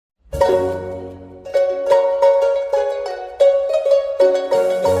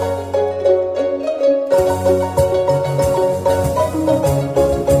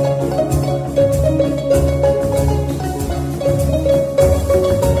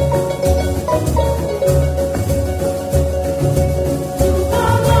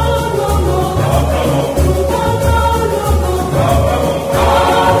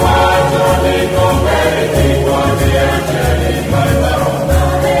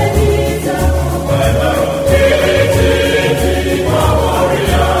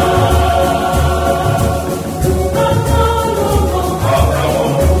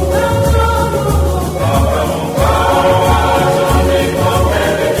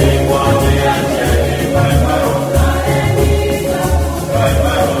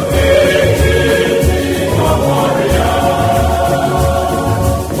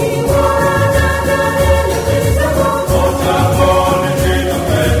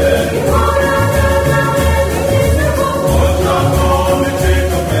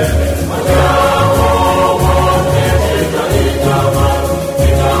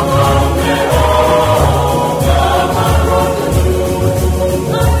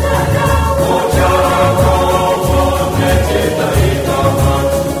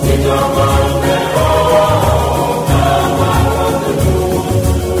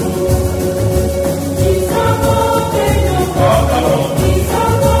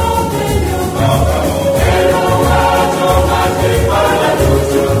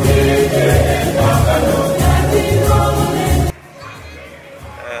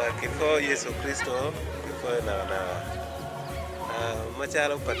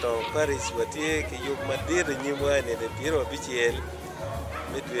Patongo Parish watie ki yuk madir nyimwa ne de piro bichiel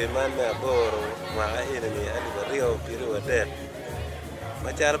midwe man me aboro mwaka ni alibario piro wadek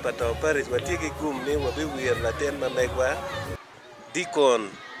machal Patongo Parish watie ki gum ni wabi wir laten mamegwa Deacon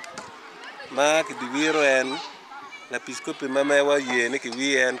ma ki biwiro en la piskopi mamewa yie ni ki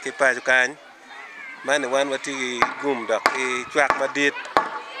wi en ki pach kany mane wan watie ki gum dok ki chwak madit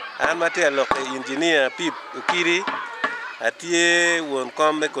an matie lok engineer Pip Ukiri atie won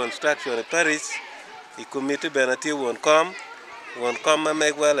kom me construction Parish I committee ben atie won kom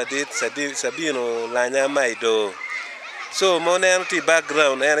mamegwa la dit Sabino lanya maido so monen ti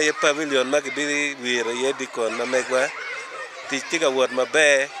background en ye pavilion magbi wir ye Deacon mamegwa tiga wot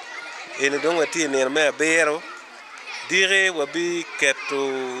mabe en don wati ne me bero dire wabi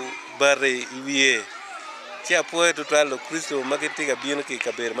keto bare wiye ti apoe to talo Kristo magitiga bien ki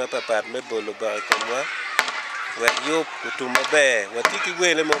kaber ma papat me bolo ba komwa wa yo kutum mabe wati ki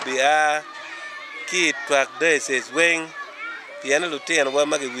wele mo bia ki twak de ses weng piano lutien wa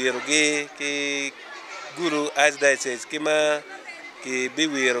magi wirogi ki guru as de ses kima ki bi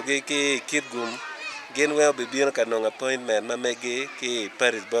wirogi ki kidgum gen we be bien kanong appointment mamegi ki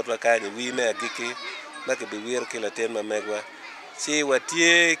Parish botwa kanye wi me agiki magi bi wir ki laten mamegwa si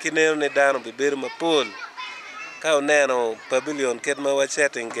watie kineno ne dano bi ber mapol ka oneno pavilion ket ma wa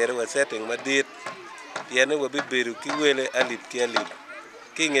setting kere wa setting madit piano wa bi beru ki wele alip ki alip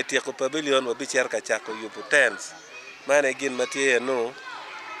ki ngeti ko pavilion wa bi cher ka chako yupo tents mane gin matie no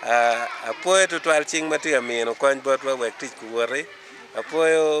apoe to twal ching matie amino kony botwa wek tich ku wore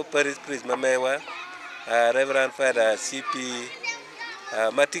apoyo Parish priest mamewa Reverend Father CP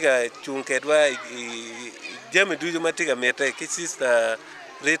matiga chungkedwa jame dujo matiga mete ki sister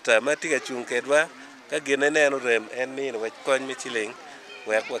Rita matiga chungkedwa ka gine neno rem en ni wach kony michiling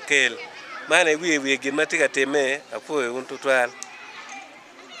wek wakel mane wi gin matiga time apoyo un tutwal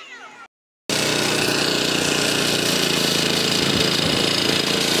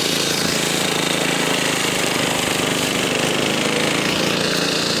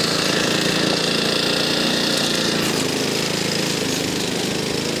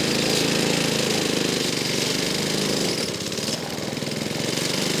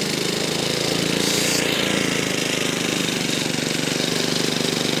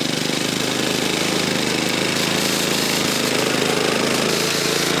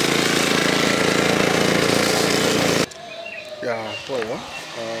Poyo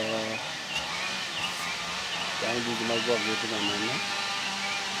yang di magwa gitu namanya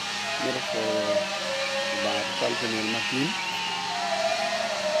mereka baat kalkenil makin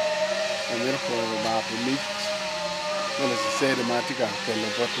mereka baat lik wala sede matika kelle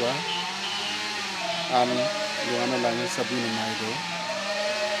botwa an yana lanya Sabino maido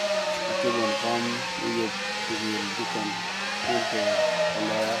akibon kom iyo kibir Deacon Quinto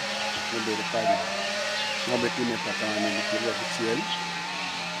Oloya ngode Parish ngabetine patane likirwa kiciel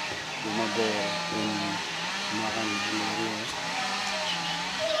mago en makan bulo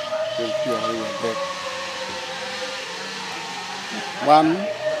el piori back wan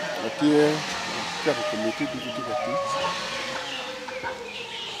atie ka committee di kati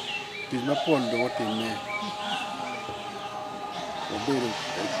di na pondo tine obere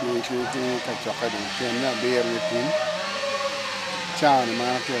ke ka chaka de tena ber ni tin chan ma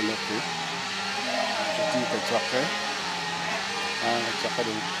ke lokko ti ka chaka chaka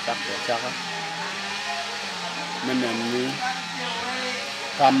de chaka menen ni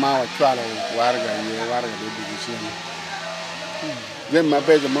kama wachwala warga de division dem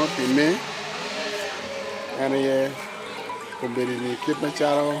mabeje mo time ene ye komberi ni kit na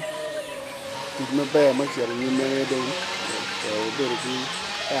charo kit na be ma chero ni me do obere ki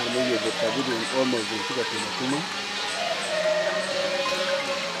an me ye de tabudu almost in ka kuma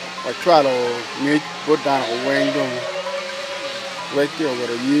wachwala ni bodan wendo weki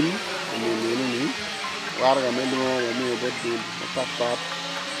over yin ni warga melo mi beddu papat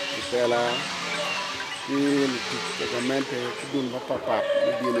itela il tikamente dun papat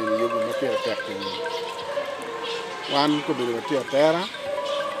dine ni yobu ma per tekti wan ko be ti terra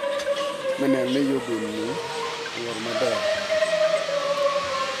menen ne yobu ni wor ma da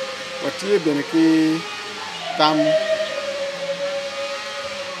wati be ne ki tam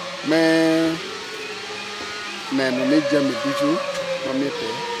me nenu ni jami bichu mamete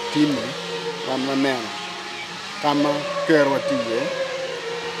timi wan maneno kama kerwa tiye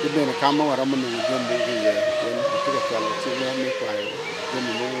ibene kama wara mun jombe ye en tiga kala tiga mi kwayo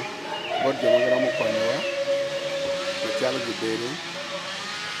jombe mo bodjo ngara mo kwanywa machal gibere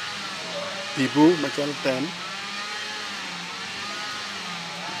tibu machal ten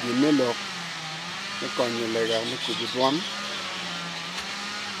dimelo ne konyo lega mo kudwan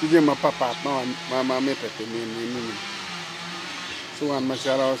tije mapapat ma mete ni so wan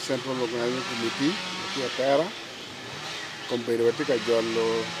macharo central organizing committee ti atera kompere watika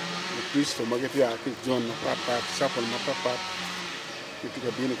jollo Quinto mageti aki John mapapat sapol mapapat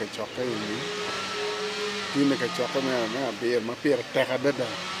kitika bini ka choka ini bini ka choka me ber ma per teka dada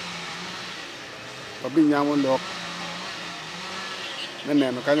pabi nyamo lok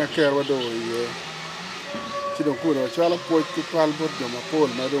nene no kanya ker wado ye sidon kuno chala po tu pal bot do ma pol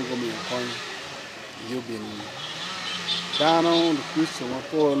ma don ko mi kon yubin dano Quinto ma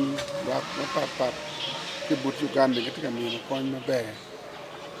pol ba mapapat ki butu gande kitika mi kon ma be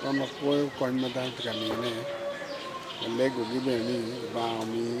ma po kon ma dan kitika mi ne lego gibe ni ba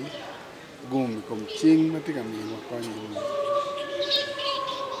mi gum kom ching ma tiga mi ma kon ni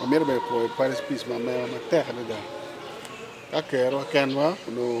ma mer be po Parish peace ma terra da ka kero kenwa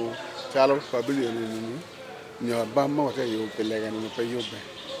no chalo pabili ni nyor ba ma te yo pelega ni pe yo be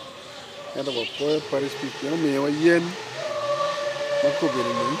ya do po Parish peace no mi wa yen ma ko be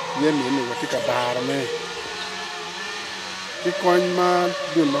ni yen ni wa tika bar me ki kon ma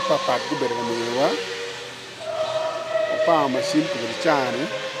dun ma papa ku be ni wa pa machine ko di chane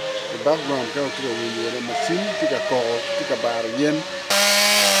the background ka ko wi le machine tika ko tika bar yen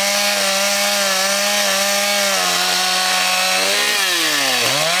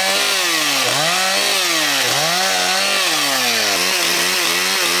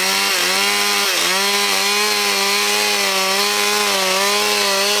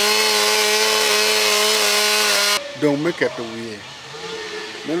don't make it wi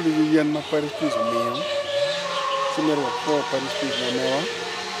men wi yen ma Parish peace mi Simero po Parish peace na mewa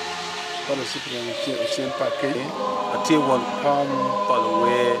para sipre na sempa ke ati won pam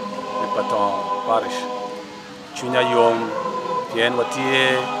palwe le Patongo Parish chunya yom tien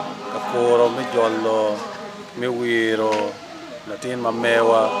watie kakoro me jollo me wiro latin ma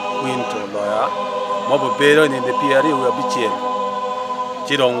mewa Quinto Oloya mo bo bero ni de piari we bichel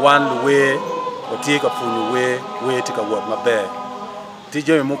chirong wan luwe watie ka funyu we tika wot mabe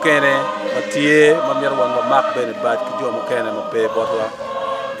tijo mu kene watie ma mer wan ma mak be bat ki jo mu kene mo pe botwa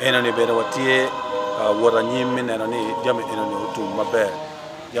enani be watie wora nyim ne ni jame enani utum mabe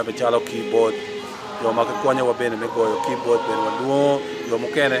jabe chalo keyboard yo ma ko konya wa bene me goyo keyboard be wa duo yo mu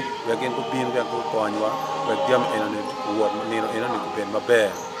kene we gen ko bin we ko konya we jame enani wor ni enani ko ben mabe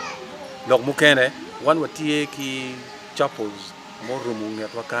lok mu kene wan watie ki chapels mo rumu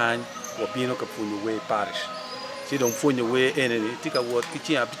nget wakan wa bino ka funyu we Parish si don funyu we enani tika wot ki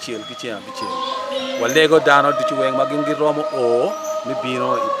bichel wa lego dano du ci weng magin gi romo o mi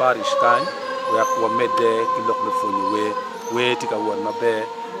bino I Parish kan wa medde ki lok me funyu we tika wot mabe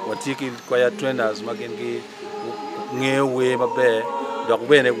wa tiki ko ya trainers magin gi ngewe mabe dok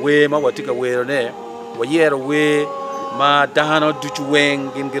bene we ma watika we ne wa yero we ma dano du ci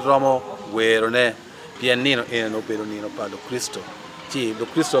weng gin gi romo we ne bien nino eno pero nino pa do Cristo ci do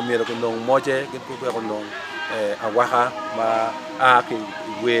Cristo mi ko non moje gin ko non awaha ma aki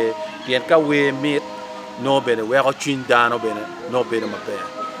we bien ka we mit no bene we ko chin dano bene no bene ma pe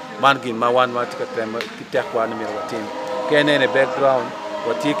man gin ma wan ma tika tem ki tek wa ni mi watin kenene background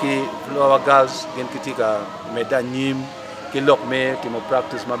watiki flower girls gin kitika medanyim ki lok me ki mo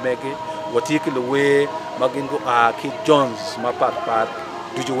practice ma meke watiki le we magin go ki Jones ma pat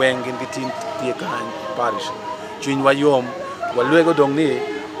du ju weng gin kitin ti kan Parish chin wa yom wa luego dong ni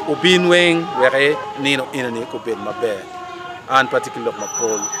ubin weng were nino inani ko ben mabe an particular ma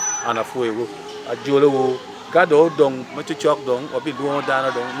pol ana fuego a jolo gado dong ma chok dong obi duo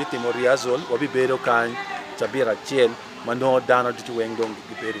dana dong ni timoriazol obi bedo kan tabira chel mano dana du weng dong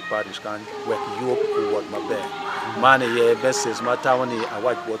ki beri Parish kan wek yop ko wat mabe mane ye beses ma tawani a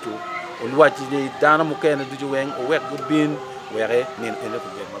wat botu on wati ni dana mo ken du weng o wek bin were nin ene ko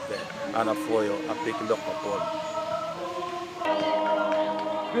ben mabe ana foyo a pek ndok ma pol.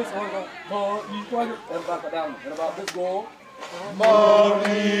 This one, Mariconio, and back down. And about this go. Mariconio,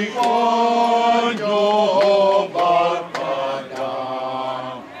 back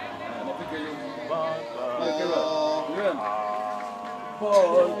down.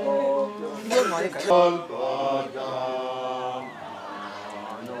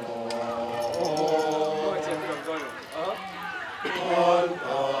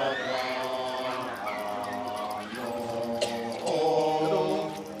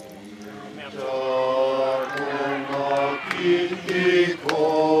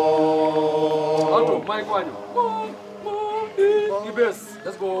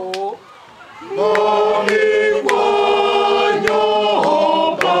 Let's go.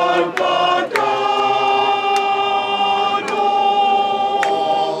 Mariconio, back down.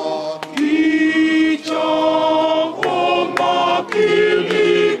 Icha, oh,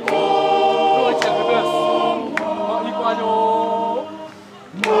 my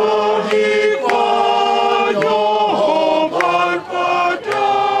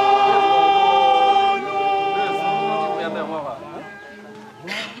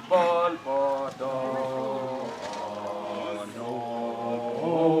Let's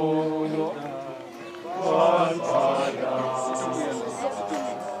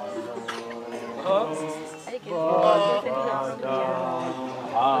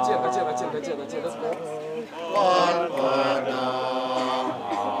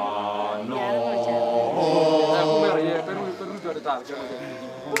go.